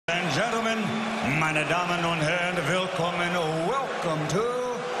gentlemen, meine Damen und Herren, willkommen, welcome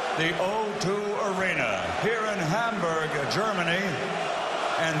to the O2 Arena here in Hamburg, Germany.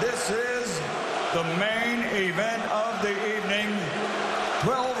 And this is the main event of the evening.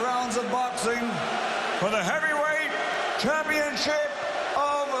 12 rounds of boxing for the heavyweight championship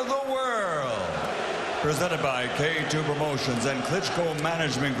of the world. Presented by K2 Promotions and Klitschko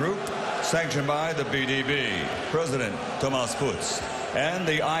Management Group, sanctioned by the BDB, President Thomas Putz, and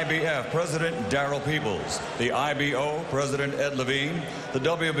the IBF President Daryl Peebles, the IBO President Ed Levine, the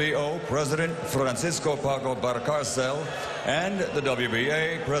WBO President Francisco Paco Barcarcel, and the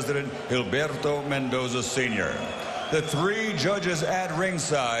WBA President Gilberto Mendoza Sr. The three judges at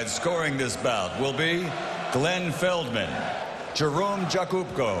ringside scoring this bout will be Glenn Feldman, Jerome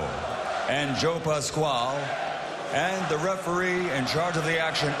Jakubko, and Joe Pasquale, and the referee in charge of the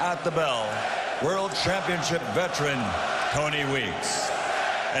action at the bell, World Championship veteran Tony Weeks.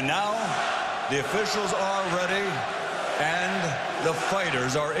 And now, the officials are ready, and the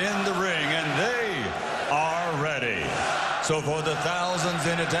fighters are in the ring, and they are ready. So for the thousands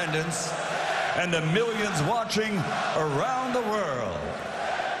in attendance and the millions watching around the world,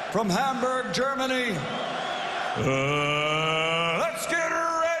 from Hamburg, Germany, let's get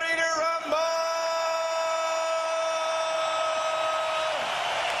ready to rumble!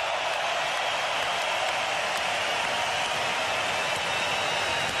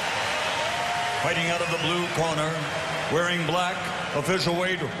 Fighting out of the blue corner, wearing black, official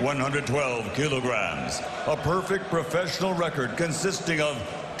weight 112 kilograms. A perfect professional record consisting of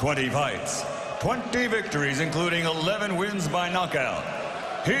 20 fights, 20 victories, including 11 wins by knockout.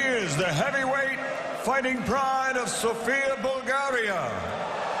 He is the heavyweight fighting pride of Sofia, Bulgaria.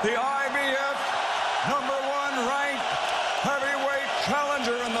 The IBF #1 ranked heavyweight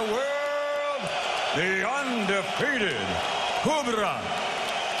challenger in the world. The undefeated Kubrat.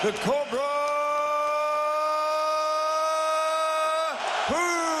 The Cobra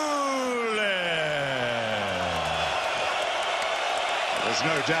Pulev. There's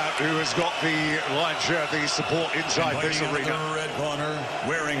no doubt who has got the lion's share of the support inside this arena. In the red corner,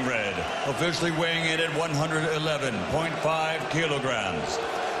 wearing red, officially weighing in at 111.5 kilograms.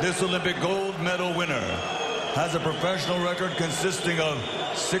 This Olympic gold medal winner has a professional record consisting of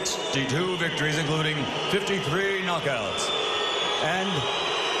 62 victories, including 53 knockouts, and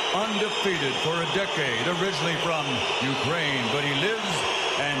undefeated for a decade, originally from Ukraine, but he lives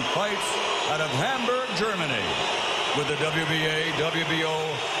and fights out of Hamburg, Germany, with the WBA, WBO,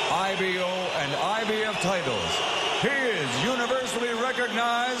 IBO, and IBF titles. He is universally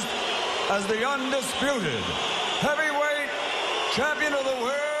recognized as the undisputed heavyweight champion of the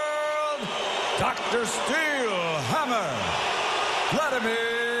world, Dr. Steel Hammer, Wladimir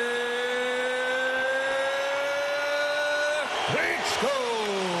Klitschko.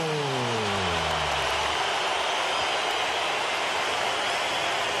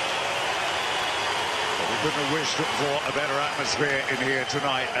 Couldn't have wished for a better atmosphere in here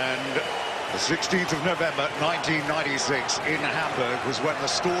tonight, and the 16th of November 1996 in Hamburg was when the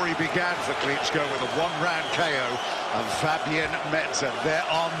story began for Klitschko with a one-round KO of Fabian Metzer. There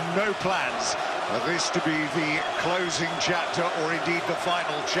are no plans for this to be the closing chapter or indeed the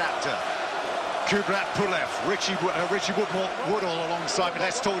final chapter. Kubrat, Pulev, Richie Woodall alongside me.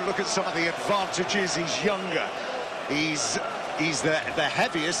 Let's look at some of the advantages. He's younger. He's the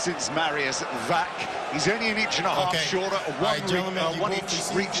heaviest since Marius Vac. He's only an inch and a half shorter, one inch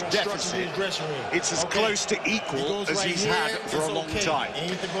reach deficit. It's as close to equal as he's had for a long time.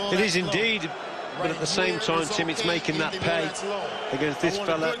 It is indeed, but at the same time, Tim, it's making that pay against this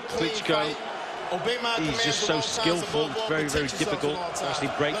fella, Klitschko. He's just so skillful. It's very, very difficult to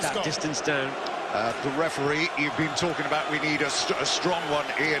actually break that distance down. The referee, you've been talking about we need a strong one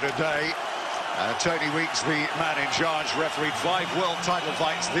here today. Tony Weeks, the man in charge, refereed 5 world title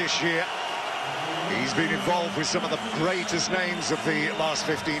fights this year. He's been involved with some of the greatest names of the last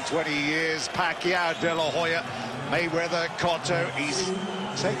 15-20 years. Pacquiao, De La Hoya, Mayweather, Cotto. He's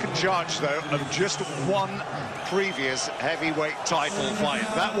taken charge, though, of just one previous heavyweight title fight.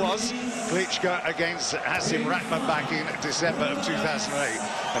 That was Klitschko against Hasim Rahman back in December of 2008.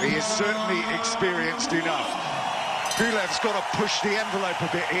 And he is certainly experienced enough. Pulev's got to push the envelope a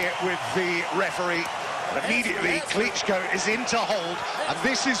bit here with the referee. But immediately, Klitschko is in to hold, and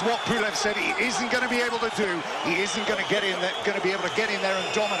this is what Pulev said he isn't going to be able to do. He isn't going to be able to get in there and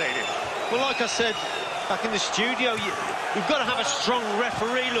dominate him. Well, like I said back in the studio, you've got to have a strong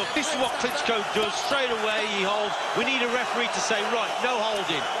referee. Look, this is what Klitschko does. Straight away, he holds. We need a referee to say, right, no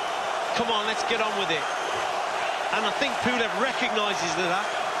holding. Come on, let's get on with it. And I think Pulev recognises that.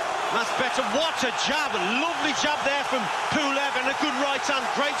 That's better. What a jab. A lovely jab there from Pulev and a good right hand.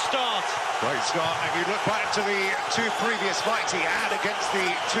 Great start. Great start. And you look back to the two previous fights he had against the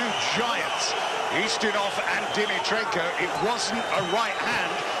two giants, Ustinov and Dimitrenko. It wasn't a right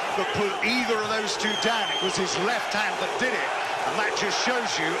hand that put either of those two down. It was his left hand that did it. And that just shows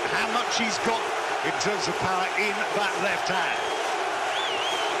you how much he's got in terms of power in that left hand.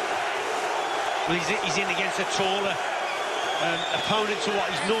 Well, he's in against a taller opponent to what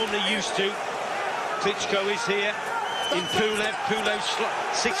he's normally used to. Klitschko is here in Pulev. Pulev's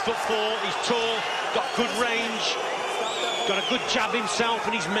 6'4", he's tall, got good range, got a good jab himself,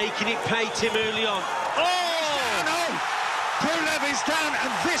 and he's making it pay Tim early on. Oh! Pulev is down, and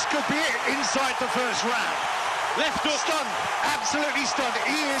this could be it inside the first round. Left hook. Stunned, absolutely stunned.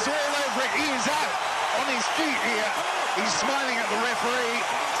 He is all over it. He is out on his feet here. He's smiling at the referee.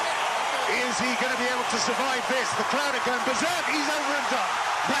 Is he going to be able to survive this? The crowd are going berserk. He's over and done.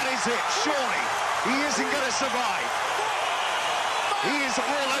 That is it, surely. He isn't going to survive. He is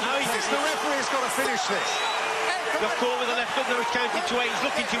all over this. The referee's got to finish this. Got caught with the left hook, now he's counting to 8. He's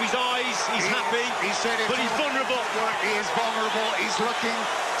looking to his eyes, he's happy, he said but he's vulnerable. He is vulnerable. He's looking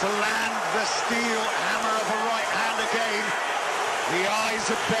to land the steel hammer of a right hand again. The eyes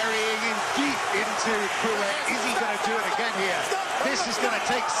are burying him deep into Pulev. Is he going to do it again here? This is going to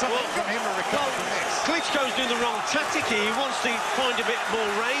take something from him to recover from this. Klitschko's doing the wrong tactic here. He wants to find a bit more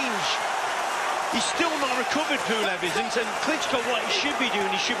range. He's still not recovered, Pulev isn't, and Klitschko, what he should be doing,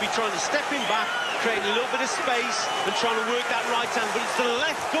 he should be trying to step him back, creating a little bit of space and trying to work that right hand, but it's the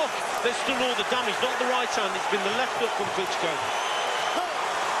left hook that's done all the damage, not the right hand. It's been the left hook from Klitschko.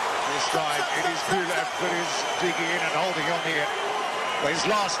 This time it is Pulev that is digging in and holding on here. For his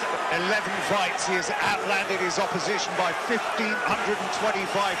last 11 fights, he has outlanded his opposition by 1,525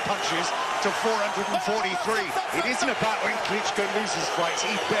 punches to 443. It isn't about when Klitschko loses fights,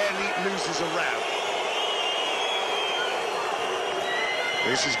 he barely loses a round.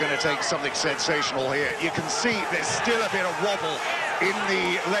 This is going to take something sensational here. You can see there's still a bit of wobble in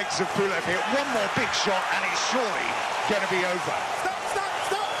the legs of Pulev here. One more big shot and it's surely going to be over.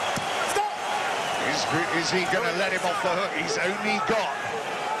 Is he going to let him off the hook? He's only got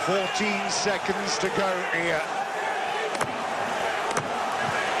 14 seconds to go here.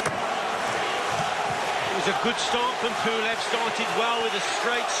 It was a good start from Pulev, started well with a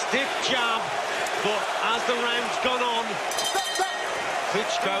straight, stiff jab, but as the round's gone on,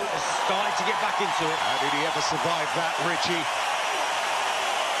 Klitschko has started to get back into it. How did he ever survive that, Richie?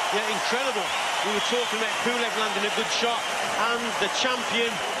 Yeah, incredible. We were talking about Pulev landing a good shot, and the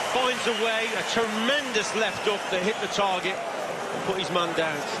champion finds a way, a tremendous left hook that hit the target and put his man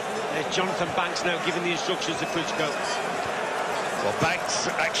down. There's Jonathan Banks now giving the instructions to Klitschko. Well, Banks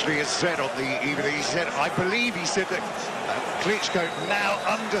actually has said on the evening, he said, I believe he said that Klitschko now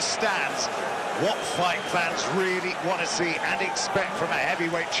understands what fight fans really want to see and expect from a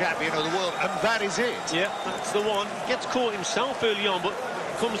heavyweight champion of the world, and that is it. Yeah, that's the one. Gets caught himself early on, but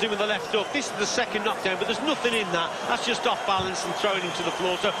comes in with the left hook. This is the second knockdown, but there's nothing in that. That's just off balance and throwing him to the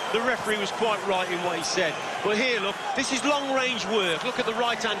floor. So the referee was quite right in what he said. But here, look, this is long-range work. Look at the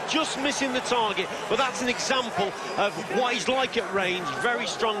right hand, just missing the target. But that's an example of what he's like at range. Very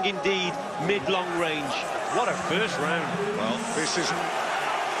strong indeed, mid-long range. What a first round. Well, this isn't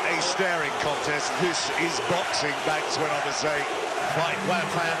a staring contest. This is boxing, Banks went on to say. Fight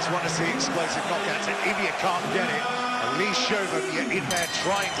fans want to see explosive knockouts, and if you can't get it, at least show them you're in there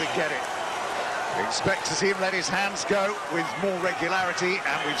trying to get it. Expect to see him let his hands go with more regularity,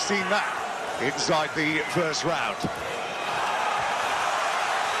 and we've seen that inside the first round.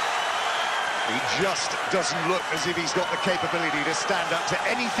 He just doesn't look as if he's got the capability to stand up to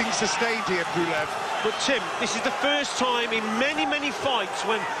anything sustained here, Pulev. But Tim, this is the first time in many, many fights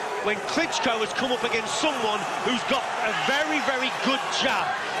when Klitschko has come up against someone who's got a very, very good jab.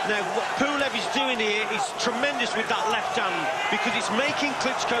 Now, what Pulev is doing here is tremendous with that left hand, because it's making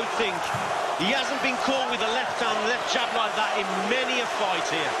Klitschko think. He hasn't been caught with a left hand, left jab like that in many a fight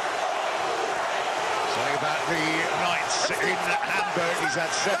here. Something about the nights in Hamburg. He's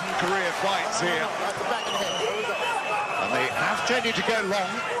had 7 career fights here. And they have tended to go long.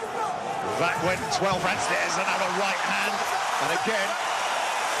 That went 12 rounds. There's another right hand. And again,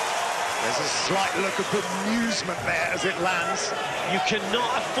 there's a slight look of bemusement there as it lands. You cannot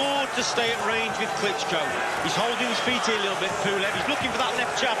afford to stay at range with Klitschko. He's holding his feet here a little bit, Pulev. He's looking for that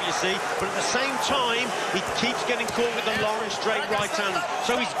left jab, you see, but at the same time, he keeps getting caught with the long, straight right hand.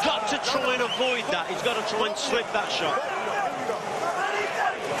 So he's got to try and avoid that. He's got to try and slip that shot.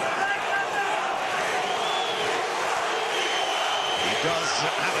 He does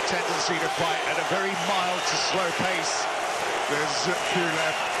have a tendency to fight at a very mild to slow pace. There's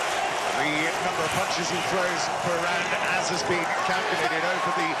Pulev. The number of punches he throws per round, as has been calculated over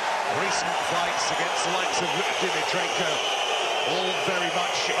the recent fights against the likes of Dimitrenko, all very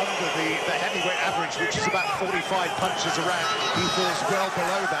much under the heavyweight average, which is about 45 punches a round. He falls well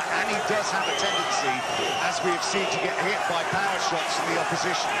below that, and he does have a tendency, as we have seen, to get hit by power shots from the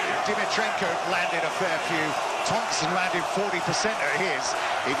opposition. Dimitrenko landed a fair few. Thompson landed 40% of his.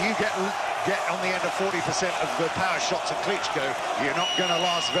 If you get on the end of 40% of the power shots of Klitschko, you're not going to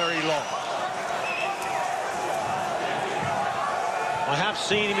last very long. I have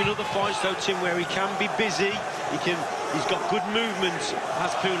seen him in other fights, though, Tim, where he can be busy. He's got good movement,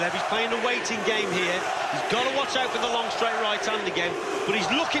 has Pulev. He's playing a waiting game here. He's got to watch out for the long, straight right hand again. But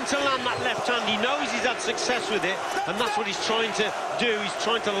he's looking to land that left hand. He knows he's had success with it, and that's what he's trying to do. He's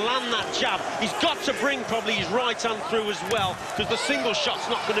trying to land that jab. He's got to bring probably his right hand through as well, because the single shot's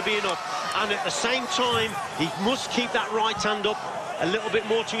not going to be enough. And at the same time, he must keep that right hand up a little bit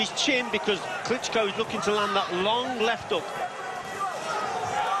more to his chin, because Klitschko is looking to land that long left hook.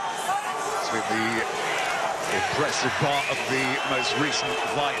 With the impressive part of the most recent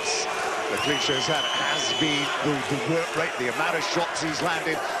fights that Klitschko's had has been the work rate. The amount of shots he's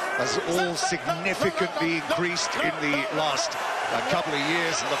landed has all significantly increased in the last couple of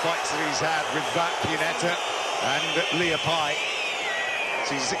years, and the fights that he's had with Pinetta and Leopai.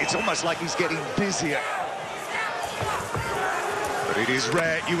 So it's almost like he's getting busier. But it is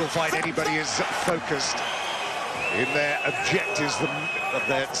rare you will find anybody as focused in their objectives of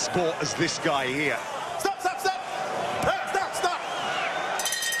their sport as this guy here. Stop!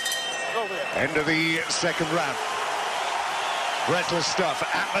 End of the second round. Breathless stuff.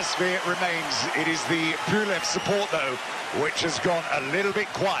 Atmosphere remains. It is the Pulev support, though, which has gone a little bit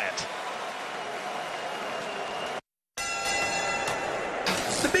quiet.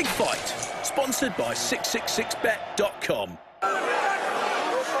 The Big Fight, sponsored by 666bet.com.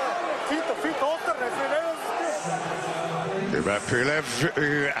 Kubrat Pulev,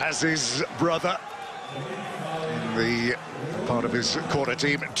 who has his brother, the part of his corner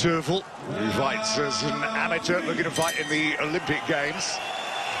team, Turvel, who fights as an amateur, looking to fight in the Olympic Games.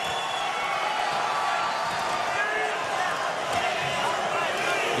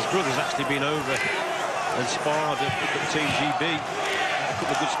 His brother's actually been over and sparred at Team GB. A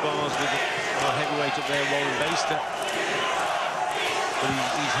couple of good spars with our heavyweight up there, Warren Baster. But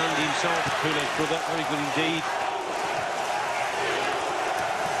he's handy himself, Pulev's brother, very good indeed.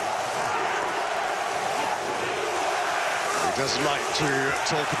 He doesn't like to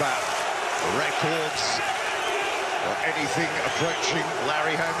talk about records or anything approaching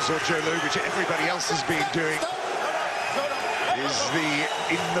Larry Holmes or Joe Louis, which everybody else has been doing. Is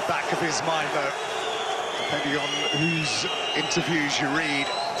in the back of his mind, though, depending on whose interviews you read.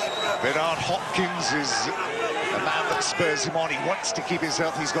 Bernard Hopkins is a man that spurs him on. He wants to keep his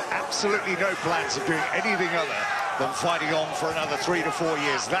health. He's got absolutely no plans of doing anything other than fighting on for another 3 to 4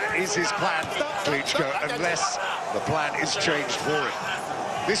 years. That is his plan, Klitschko, unless the plan is changed for him.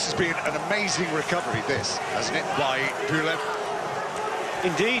 This has been an amazing recovery, this, hasn't it, by Pulev?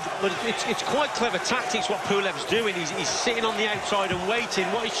 Indeed, but it's quite clever tactics what Pulev's doing. He's sitting on the outside and waiting.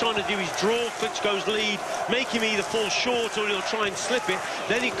 What he's trying to do is draw Klitschko's lead, make him either fall short or he'll try and slip it.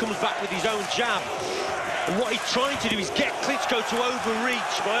 Then he comes back with his own jab. And what he's trying to do is get Klitschko to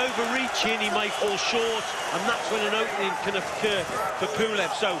overreach. By overreaching, he may fall short, and that's when an opening can occur for Pulev.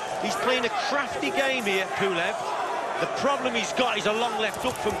 So he's playing a crafty game here, Pulev. The problem he's got is a long left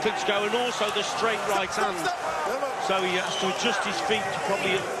hook from Klitschko and also the straight right hand. So he has to adjust his feet to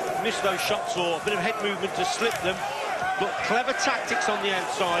probably miss those shots or a bit of head movement to slip them. But clever tactics on the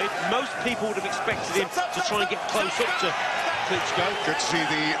outside. Most people would have expected him to try and get close up to Klitschko. Good to see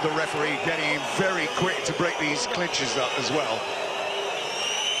the referee getting him very quick to break these clinches up as well.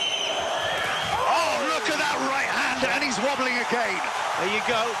 Oh, look at that right hand, and he's wobbling again. There you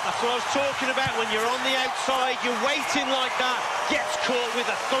go. That's what I was talking about. When you're on the outside, you're waiting like that, gets caught with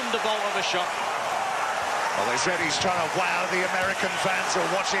a thunderbolt of a shot. Well, they said he's trying to wow the American fans who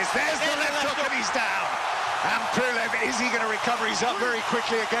watch this. There's the left hook, and he's down. And Pulev, is he going to recover? He's up very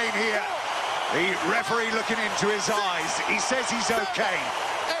quickly again here. The referee looking into his eyes. He says he's okay.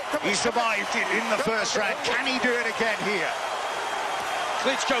 He survived it in the first round. Can he do it again here?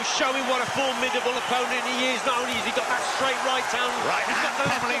 Klitschko showing what a formidable opponent he is. Not only has he got that straight right hand, right he's hand got the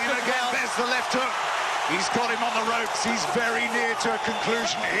left pummeling him hook as again. well. There's the left hook. He's got him on the ropes. He's very near to a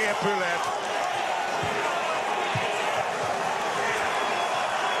conclusion here, Pulev.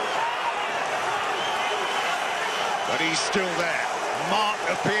 But he's still there. Mark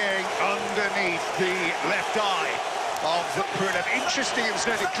appearing underneath the left eye of Pulev. Interesting, it was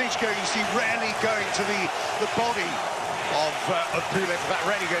noted, Klitschko, you see, rarely going to the body of Pulev about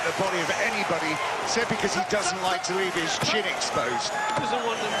reading at the body of anybody, said because he doesn't like to leave his chin exposed. He doesn't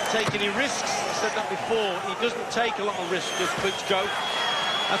want to take any risks. I said that before. He doesn't take a lot of risks, does Klitschko.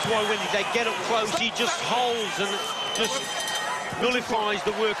 That's why when they get up close, he just holds and just nullifies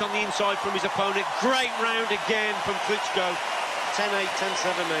the work on the inside from his opponent. Great round again from Klitschko. 10-8,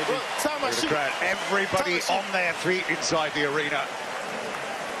 10-7 maybe. The crowd, everybody on their feet inside the arena.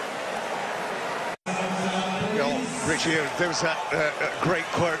 Richie, there was that great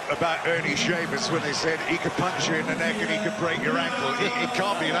quote about Ernie Shavers when they said he could punch you in the neck and he could break your ankle. It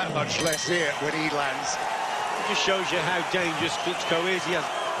can't be that much less here when he lands. It just shows you how dangerous Klitschko is. He has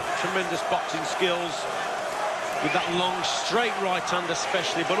tremendous boxing skills with that long, straight right hand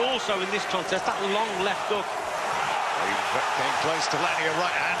especially, but also in this contest, that long left hook. He came close to landing a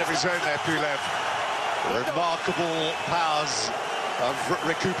right hand of his own there, Pulev. Remarkable powers of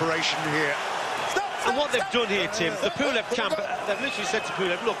recuperation here. And what they've done here, Tim, the Pulev camp, they've literally said to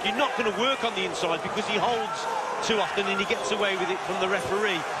Pulev, look, you're not going to work on the inside because he holds too often and he gets away with it from the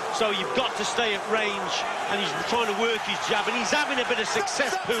referee. So you've got to stay at range, and he's trying to work his jab, and he's having a bit of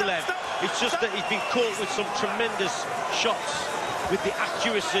success, Pulev. It's just that he's been caught with some tremendous shots with the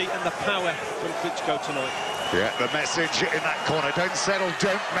accuracy and the power from Klitschko tonight. Yeah, the message in that corner, don't settle,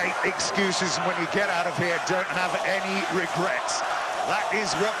 don't make excuses, and when you get out of here, don't have any regrets. That is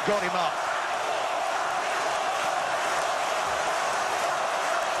what got him up.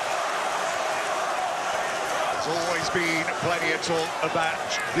 There's always been plenty of talk about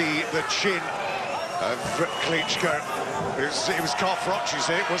the chin of Klitschko. It was Carl Froch, you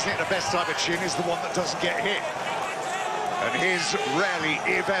say, wasn't it? The best type of chin is the one that doesn't get hit. And his rarely,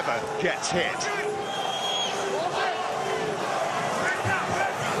 if ever, gets hit.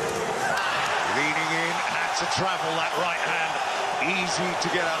 Leaning in, had to travel that right hand. Easy to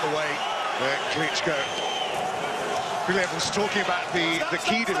get out of the way, Klitschko. Pulev was talking about the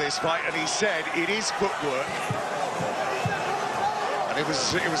key to this fight, and he said it is footwork. And it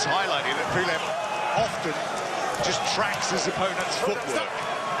was highlighted that Pulev often just tracks his opponent's footwork.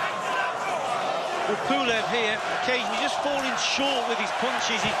 Well, Pulev here, occasionally just falling short with his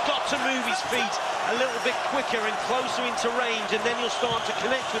punches. He's got to move his feet a little bit quicker and closer into range, and then he'll start to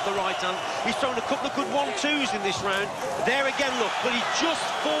connect with the right hand. He's thrown a couple of good 1-2s in this round. There again, look, but he just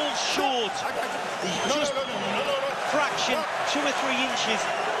falls short. He's just fraction 2 or 3 inches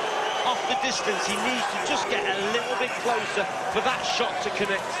off the distance. He needs to just get a little bit closer for that shot to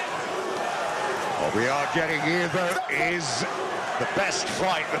connect. What we are getting here, though, is the best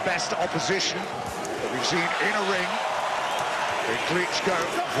fight, the best opposition that we've seen in a ring in Klitschko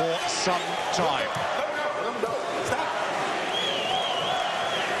for some time.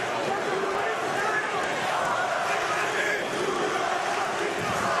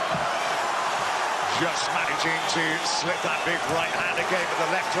 Just managing to slip that big right hand again, but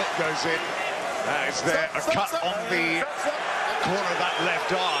the left hook goes in. Is there a cut on the corner of that left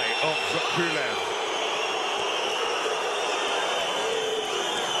eye of Pulev?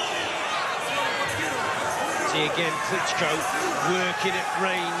 See again, Klitschko working at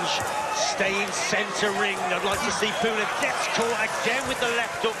range, staying centre ring. I'd like to see Pulev gets caught again with the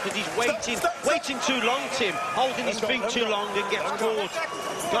left hook because he's waiting too long, Tim, holding his feet too long and gets caught.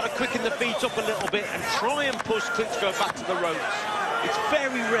 Got to quicken the feet up a little bit and try and push Klitschko back to the ropes. It's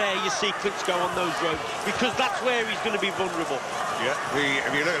very rare you see Klitschko on those ropes because that's where he's going to be vulnerable. Yeah,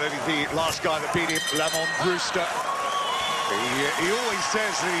 if you look at the last guy that beat him, Lamont Brewster, he always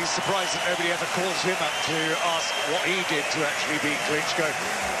says that he's surprised that nobody ever calls him up to ask what he did to actually beat Klitschko.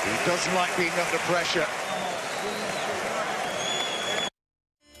 He doesn't like being under pressure.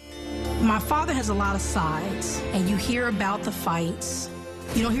 My father has a lot of sides, and you hear about the fights.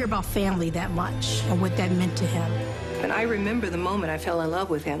 You don't hear about family that much and what that meant to him. And I remember the moment I fell in love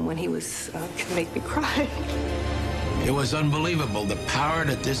with him when he was, could make me cry. It was unbelievable, the power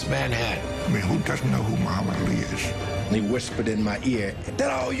that this man had. I mean, who doesn't know who Muhammad Ali is? He whispered in my ear,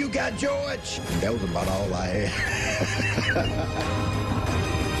 "That all you got, George?" And that was about all I had.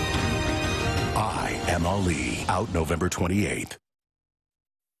 I Am Ali, out November 28th.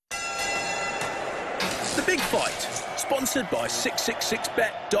 The Big Fight, sponsored by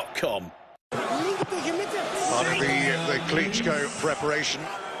 666bet.com. Part of the Klitschko preparation,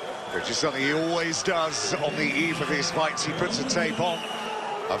 which is something he always does on the eve of his fights. He puts a tape on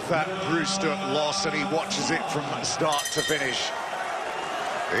of that Brewster loss and he watches it from start to finish.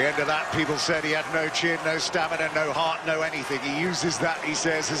 At the end of that, people said he had no chin, no stamina, no heart, no anything. He uses that, he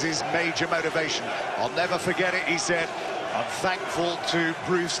says, as his major motivation. I'll never forget it, he said. I'm thankful to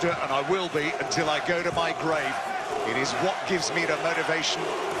Brewster, and I will be until I go to my grave. It is what gives me the motivation.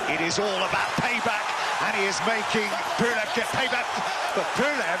 It is all about payback. and he is making Pulev get payback. But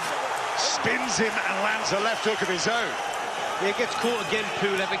Pulev spins him and lands a left hook of his own. He gets caught again,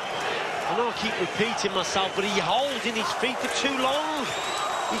 Pulev. I know I keep repeating myself, but he holds in his feet for too long.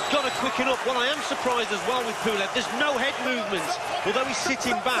 He's got to quicken up. Well, I am surprised as well with Pulev. There's no head movement. Although he's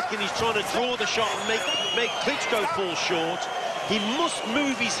sitting back and he's trying to draw the shot and make Klitschko fall short, he must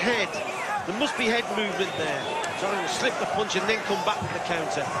move his head. There must be head movement there. Trying to slip the punch and then come back with the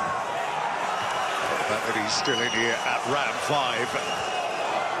counter. The fact that he's still in here at round 5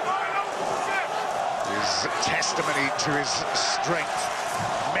 is testimony to his strength,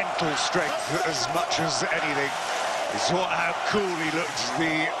 mental strength, as much as anything. You saw how cool he looked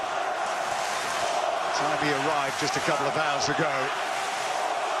the time he arrived just a couple of hours ago.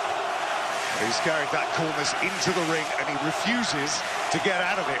 He's carried that coolness into the ring and he refuses to get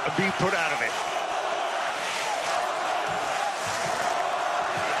out of it and be put out of it.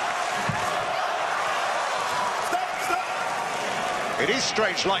 It is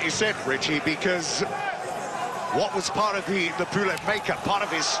strange, like you said, Richie, because what was part of the Pulev makeup, part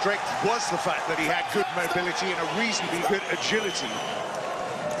of his strength, was the fact that he had good mobility and a reasonably good agility.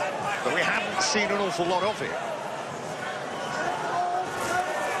 But we haven't seen an awful lot of it.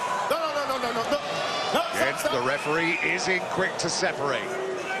 Again, the referee is in quick to separate.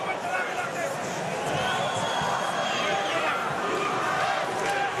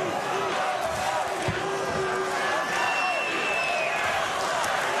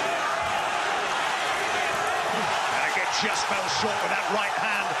 Just fell short with that right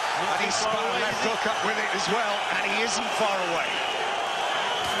hand, and he spun a left hook up with it as well, and he isn't far away.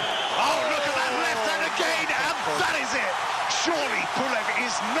 Oh, look at that left hand again, and that is it. Surely Pulev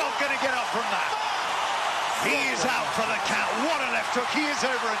is not going to get up from that. He is out for the count. What a left hook. He is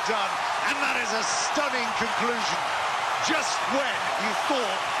over and done, and that is a stunning conclusion. Just when you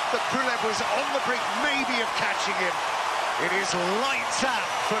thought that Pulev was on the brink maybe of catching him, it is lights out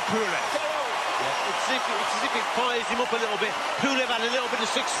for Pulev. It's as if it fires him up a little bit. Pulev had a little bit of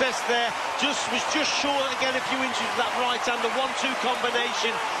success there. Was just short again a few inches of that right hand, the 1-2 combination.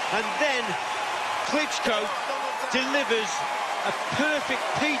 And then Klitschko delivers a perfect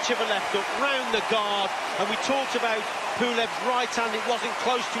peach of a left hook round the guard. And we talked about Pulev's right hand. It wasn't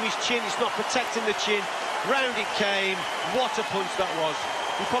close to his chin. It's not protecting the chin. Round it came. What a punch that was.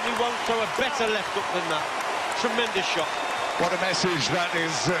 He probably won't throw a better left hook than that. Tremendous shot. What a message that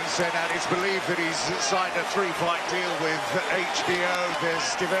is sent out. It's believed that he's signed a 3-fight deal with HBO. There's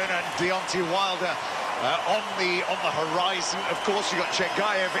Steven and Deontay Wilder on the horizon. Of course, you got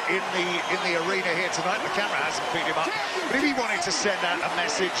Chengaev in the arena here tonight. The camera hasn't picked him up. But if he wanted to send out a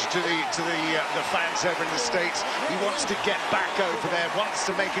message to the fans over in the States, he wants to get back over there, wants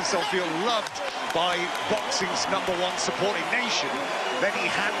to make himself feel loved by boxing's #1 supporting nation, then he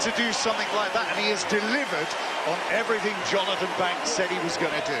had to do something like that, and he has delivered on everything Jonathan Banks said he was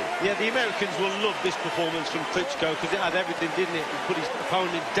going to do. Yeah, the Americans will love this performance from Klitschko because it had everything, didn't it? He put his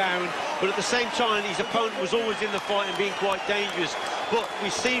opponent down, but at the same time, his opponent was always in the fight and being quite dangerous. But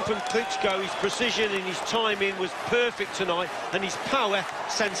we've seen from Klitschko, his precision and his timing was perfect tonight, and his power,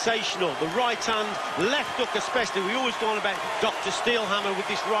 sensational. The right hand, left hook especially. We always go on about Dr. Steelhammer with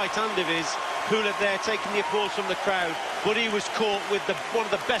this right hand of his. Pulev there taking the applause from the crowd, but he was caught with one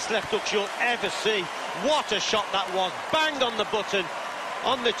of the best left hooks you'll ever see. What a shot that was. Bang on the button,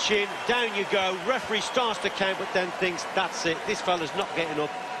 on the chin, down you go. Referee starts to count, but then thinks, that's it, this fella's not getting up,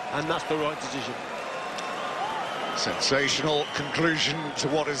 and that's the right decision. Sensational conclusion to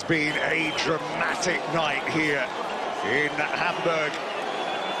what has been a dramatic night here in Hamburg.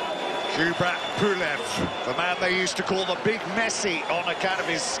 Kubrat Pulev, the man they used to call the Big Messi on account of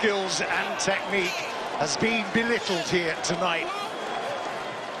his skills and technique, has been belittled here tonight.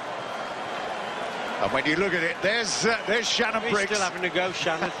 And when you look at it, there's Shannon Briggs. He's still having a go,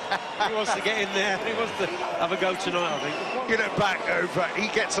 Shannon. He wants to get in there. He wants to have a go tonight, I think. You know, back over, he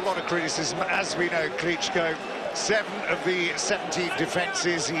gets a lot of criticism, as we know, Klitschko. 7 of the 17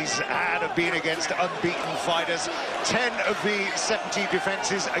 defences he's had have been against unbeaten fighters. 10 of the 17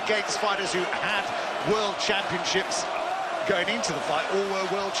 defences against fighters who had world championships going into the fight, all were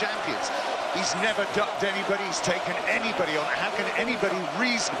world champions. He's never ducked anybody, he's taken anybody on. How can anybody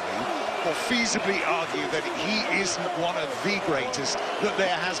reasonably or feasibly argue that he isn't one of the greatest that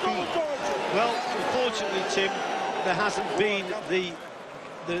there has been? Well, unfortunately, Tim, there hasn't been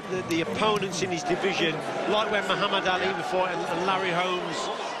the opponents in his division, like when Muhammad Ali would fight and Larry Holmes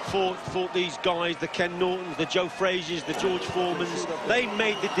fought these guys, the Ken Nortons, the Joe Frazier's, the George Foremans. They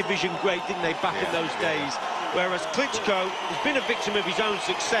made the division great, didn't they, back in those days? Whereas Klitschko has been a victim of his own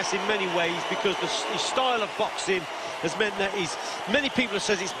success in many ways because his style of boxing has meant that many people have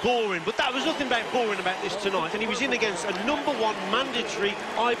said it's boring, but that was nothing boring about this tonight. And he was in against a #1 mandatory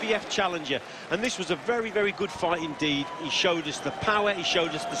IBF challenger. And this was a very, very good fight indeed. He showed us the power, he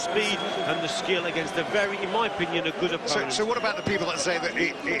showed us the speed and the skill against a very, in my opinion, a good opponent. So what about the people that say that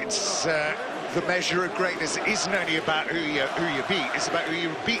it's the measure of greatness isn't only about who you beat, it's about who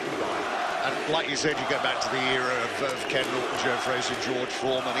you're beaten by? And like you said, you go back to the era of Ken Norton, Joe Frazier, George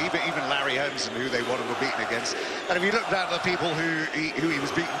Foreman, even Larry Holmes, and who they wanted to be beaten against. And if you look down at the people who he was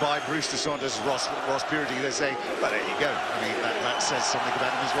beaten by, Brewster Saunders, Ross Purity, they say, well, there you go. I mean, that says something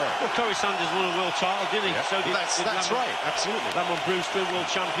about him as well. Well, Corey Sanders won a world title, didn't he? Yeah. So that's right, absolutely. Lamont Brewster, world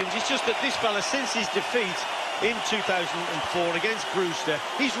champions. It's just that this fella, since his defeat in 2004 against Brewster,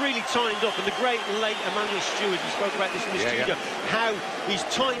 he's really tightened up. And the great late Emmanuel Stewart, we spoke about this in the studio, how he's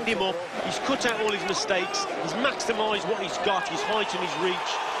tightened him up, he's cut out all his mistakes, he's maximised what he's got, his height and his reach,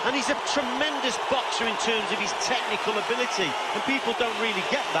 and he's a tremendous boxer in terms of his technical ability, and people don't really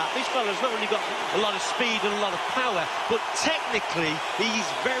get that. This fella's not only got a lot of speed and a lot of power, but technically he's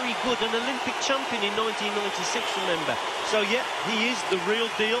very good, an Olympic champion in 1996, remember. So yeah, he is the real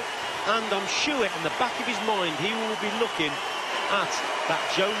deal. And I'm sure in the back of his mind he will be looking at that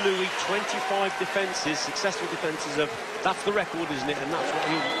Joe Louis 25 defences, successful defences of, that's the record, isn't it? And that's what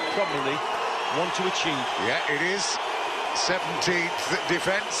he'll probably want to achieve. Yeah, it is. 17th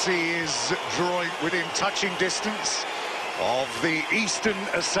defence. He is drawing within touching distance of the Eastern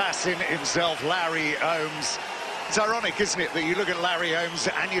assassin himself, Larry Holmes. It's ironic, isn't it, that you look at Larry Holmes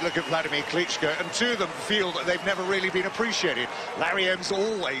and you look at Wladimir Klitschko, and two of them feel that they've never really been appreciated. Larry Holmes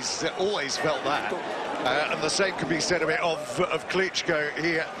always felt that. And the same can be said of Klitschko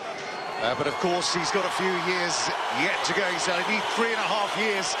here. But of course, he's got a few years yet to go. He said, I need 3.5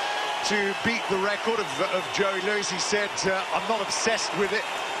 years to beat the record of Joey Lewis. He said, I'm not obsessed with it.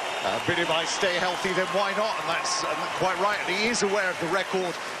 But if I stay healthy, then why not? And that's quite right. And he is aware of the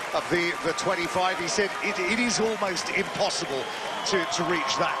record of the 25. He said it is almost impossible to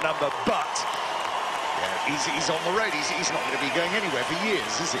reach that number. But he's on the road. He's not going to be going anywhere for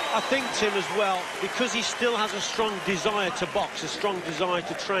years, is he? I think, Tim, as well, because he still has a strong desire to box, a strong desire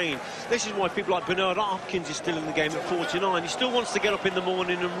to train. This is why people like Bernard Hopkins is still in the game at 49. He still wants to get up in the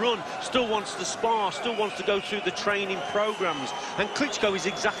morning and run, still wants to spar, still wants to go through the training programmes. And Klitschko is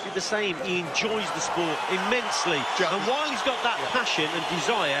exactly the same. He enjoys the sport immensely. And while he's got that passion and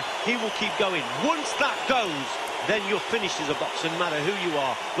desire, he will keep going. Once that goes, then you're finished as a boxer, no matter who you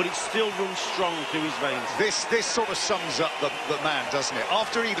are, but it still runs strong through his veins. This sort of sums up the man, doesn't it?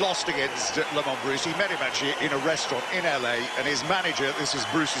 After he lost against Lamont Brewster, he met him actually in a restaurant in LA, and his manager, this was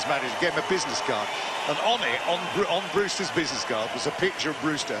Brewster's manager, gave him a business card, and on it, on Brewster's business card, was a picture of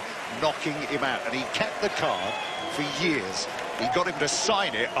Brewster knocking him out, and he kept the card for years. He got him to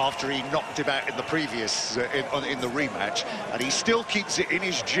sign it after he knocked him out in the previous, in the rematch, and he still keeps it in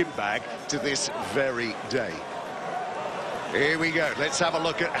his gym bag to this very day. Here we go. Let's have a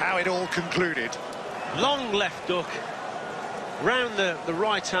look at how it all concluded. Long left hook, round the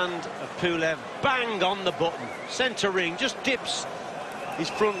right hand of Pulev, bang on the button, centre ring, just dips his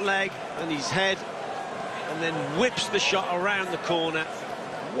front leg and his head, and then whips the shot around the corner.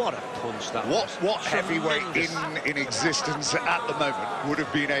 What a punch that was. What heavyweight in existence at the moment would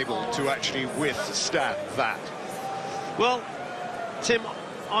have been able to actually withstand that? Well, Tim,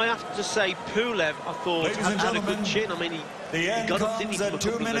 I have to say Pulev, I thought, had a good chin. I mean, the end comes at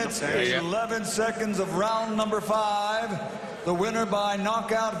 2 minutes, 11 seconds of round number 5. The winner by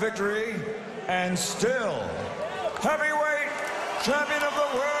knockout victory, and still heavyweight champion of the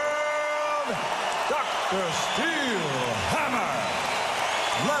world, Dr. Steel Hammer,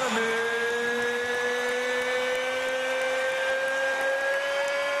 Wladimir.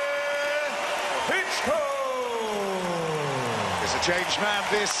 Changed man,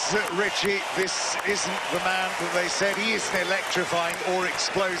 this, Richie. This isn't the man that they said. He isn't electrifying or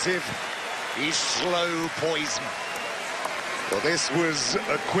explosive. He's slow poison. Well, this was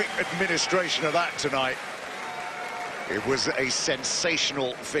a quick administration of that tonight. It was a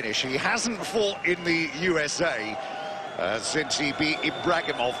sensational finish. He hasn't fought in the USA since he beat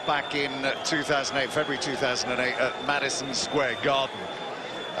Ibragimov back in 2008, February 2008 at Madison Square Garden.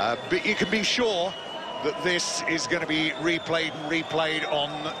 But you can be sure that this is going to be replayed on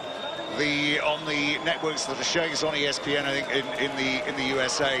the networks that are showing us on ESPN, I think, in the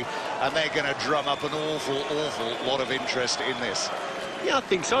USA, and they're going to drum up an awful lot of interest in this. Yeah, I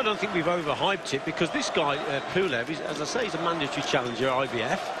think so. I don't think we've overhyped it, because this guy, Pulev, as I say, he's a mandatory challenger,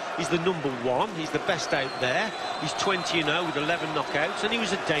 IBF. He's the #1. He's the best out there. He's 20-0 with 11 knockouts, and he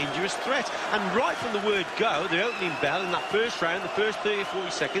was a dangerous threat. And right from the word go, the opening bell in that first round, the first 30 or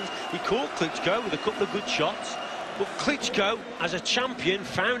 40 seconds, he caught Klitschko with a couple of good shots. But Klitschko, as a champion,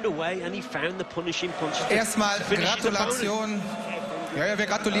 found a way, and he found the punishing punches. Erstmal Gratulation. Ja, wir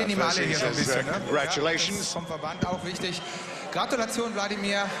gratulieren ihm alle hier so ein bisschen. Congratulations. Vom Verband auch wichtig. Gratulation,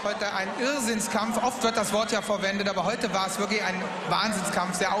 Wladimir. Heute ein Irrsinnskampf. Oft wird das Wort ja verwendet, aber heute war es wirklich ein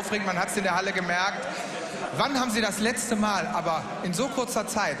Wahnsinnskampf. Sehr aufregend, man hat es in der Halle gemerkt. Wann haben Sie das letzte Mal, aber in so kurzer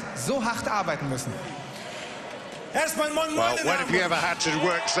Zeit, so hart arbeiten müssen? Well, when have you ever had to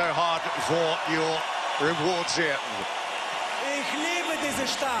work so hard for your rewards here?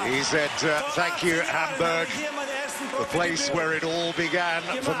 He said, thank you, Hamburg, the place where it all began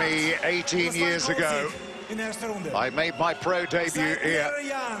for me 18 years ago. I made my pro debut here,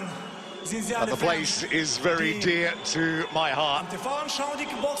 and the place is very dear to my heart.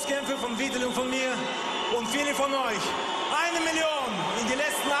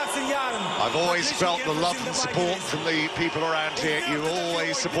 I've always felt the love and support from the people around here. You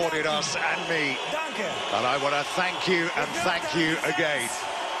always supported us and me. And I want to thank you and thank you again.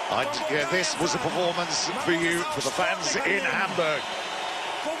 This was a performance for you, for the fans in Hamburg.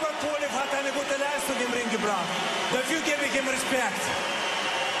 Pulev hat eine gute Leistung im Ring gebracht. Dafür gebe ich ihm Respekt.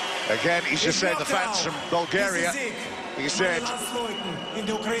 Again, he's just said the fans from Bulgaria. He said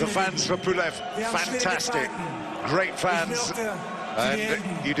the fans for Pulev, fantastic, great fans, and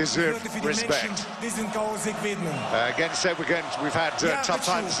you deserve respect. Again, said we've had tough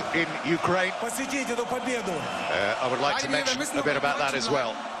times in Ukraine. I would like to mention a bit about that as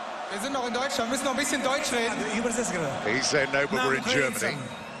well. Wir sind noch in Deutschland, müssen noch ein bisschen Deutsch reden. He said no, but we're in Germany.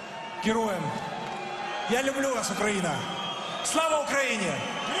 Героям. Я люблю вас, Украина. Слава Украине!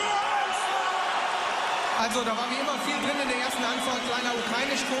 Also, da war wie immer viel drin in der ersten Antwort. Kleiner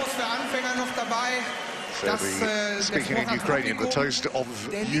Ukrainisch-Kurs für Anfänger noch dabei. Speaking in Ukrainian, the toast of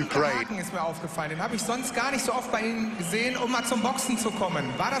Ukraine. Haken ist mir aufgefallen. Den habe ich sonst gar nicht so oft bei Ihnen gesehen, um mal zum Boxen zu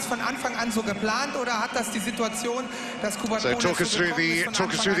kommen. War das von Anfang an so geplant oder hat das die Situation, dass Kubrat So talk us through the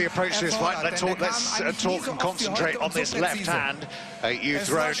approach to this fight. Let's talk and concentrate on this left hand you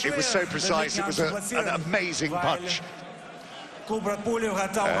thrown. It was so precise. It was an amazing punch.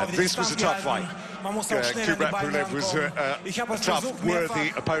 This was a tough fight. Kubrat Pulev was a tough,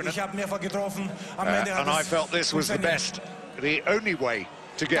 worthy opponent. And I felt this was the only way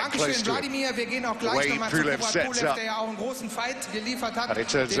to get close to him. Wladimir, wir gehen auch gleich nochmal zu Kubrat Pulev, der ja auch einen großen Fight geliefert hat. And it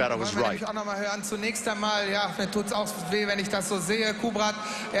turns out I was right. Auch noch mal hören. Zunächst einmal, ja, mir tut es auch weh, wenn ich das so sehe. Kubrat,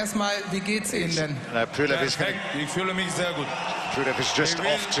 erstmal, wie geht's Ihnen denn? Pulev is Ich fühle mich sehr gut. Pulev is just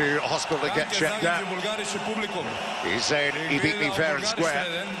off to hospital to get checked out. He's saying he beat me fair and square.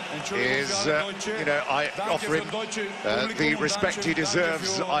 I offer him the respect he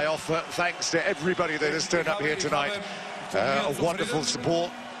deserves. I offer thanks to everybody that has turned up here tonight. A wonderful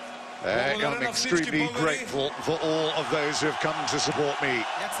support. I'm extremely grateful for all of those who have come to support me.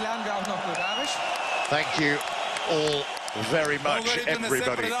 Thank you all very much,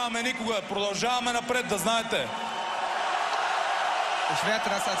 everybody. Ich werte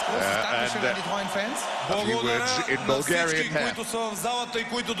das als großes Dankeschön an die treuen Fans. A few words in Bulgarian there.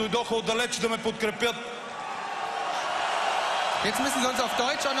 Jetzt müssen Sie uns auf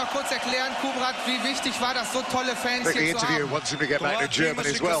Deutsch auch noch kurz erklären, Kubrat, wie wichtig war das, so tolle Fans I think the hier zu interviewer haben. wants him to get back to German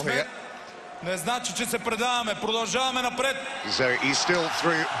as well here. Не значи, че се предаваме. Продължаваме напред. So he's still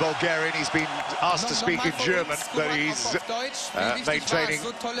through Bulgarian. He's been asked to speak in German, but he's maintaining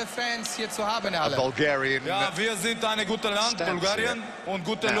a Bulgarian Ja, wir sind eine gute Land, Bulgarien, und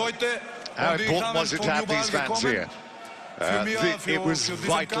gute Leute. How important was it to have these fans here? It was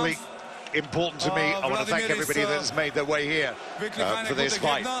vitally important to me. I want to thank everybody that has made their way here for this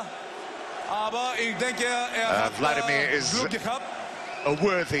fight. Vladimir is a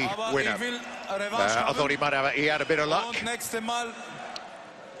worthy winner. I thought he had a bit of luck.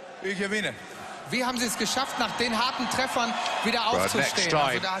 Wie haben Sie es geschafft, nach den harten Treffern wieder aufzustehen?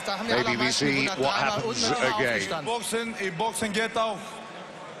 Also da haben wir maybe we see what happens again. Boxen geht auch.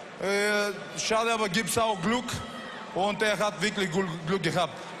 Schade, aber gibt es auch Glück. Und hat wirklich Glück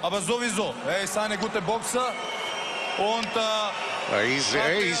gehabt. Aber sowieso, ist eine gute Boxer. Und he's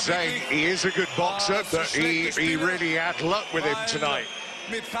saying he is a good boxer, but he really had luck with him tonight.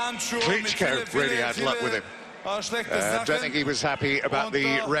 Klitschko really had luck with him. I don't think he was happy about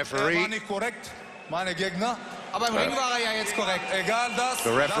the referee. Aber im Ring war ja jetzt korrekt.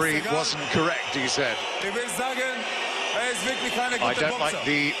 The referee wasn't correct, he said. I don't like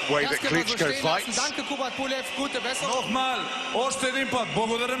the way that Klitschko fights. Danke, Kubrat Pulev, gute Besserung. Nochmal, още един път,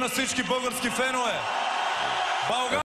 благодаря на всички български фенове.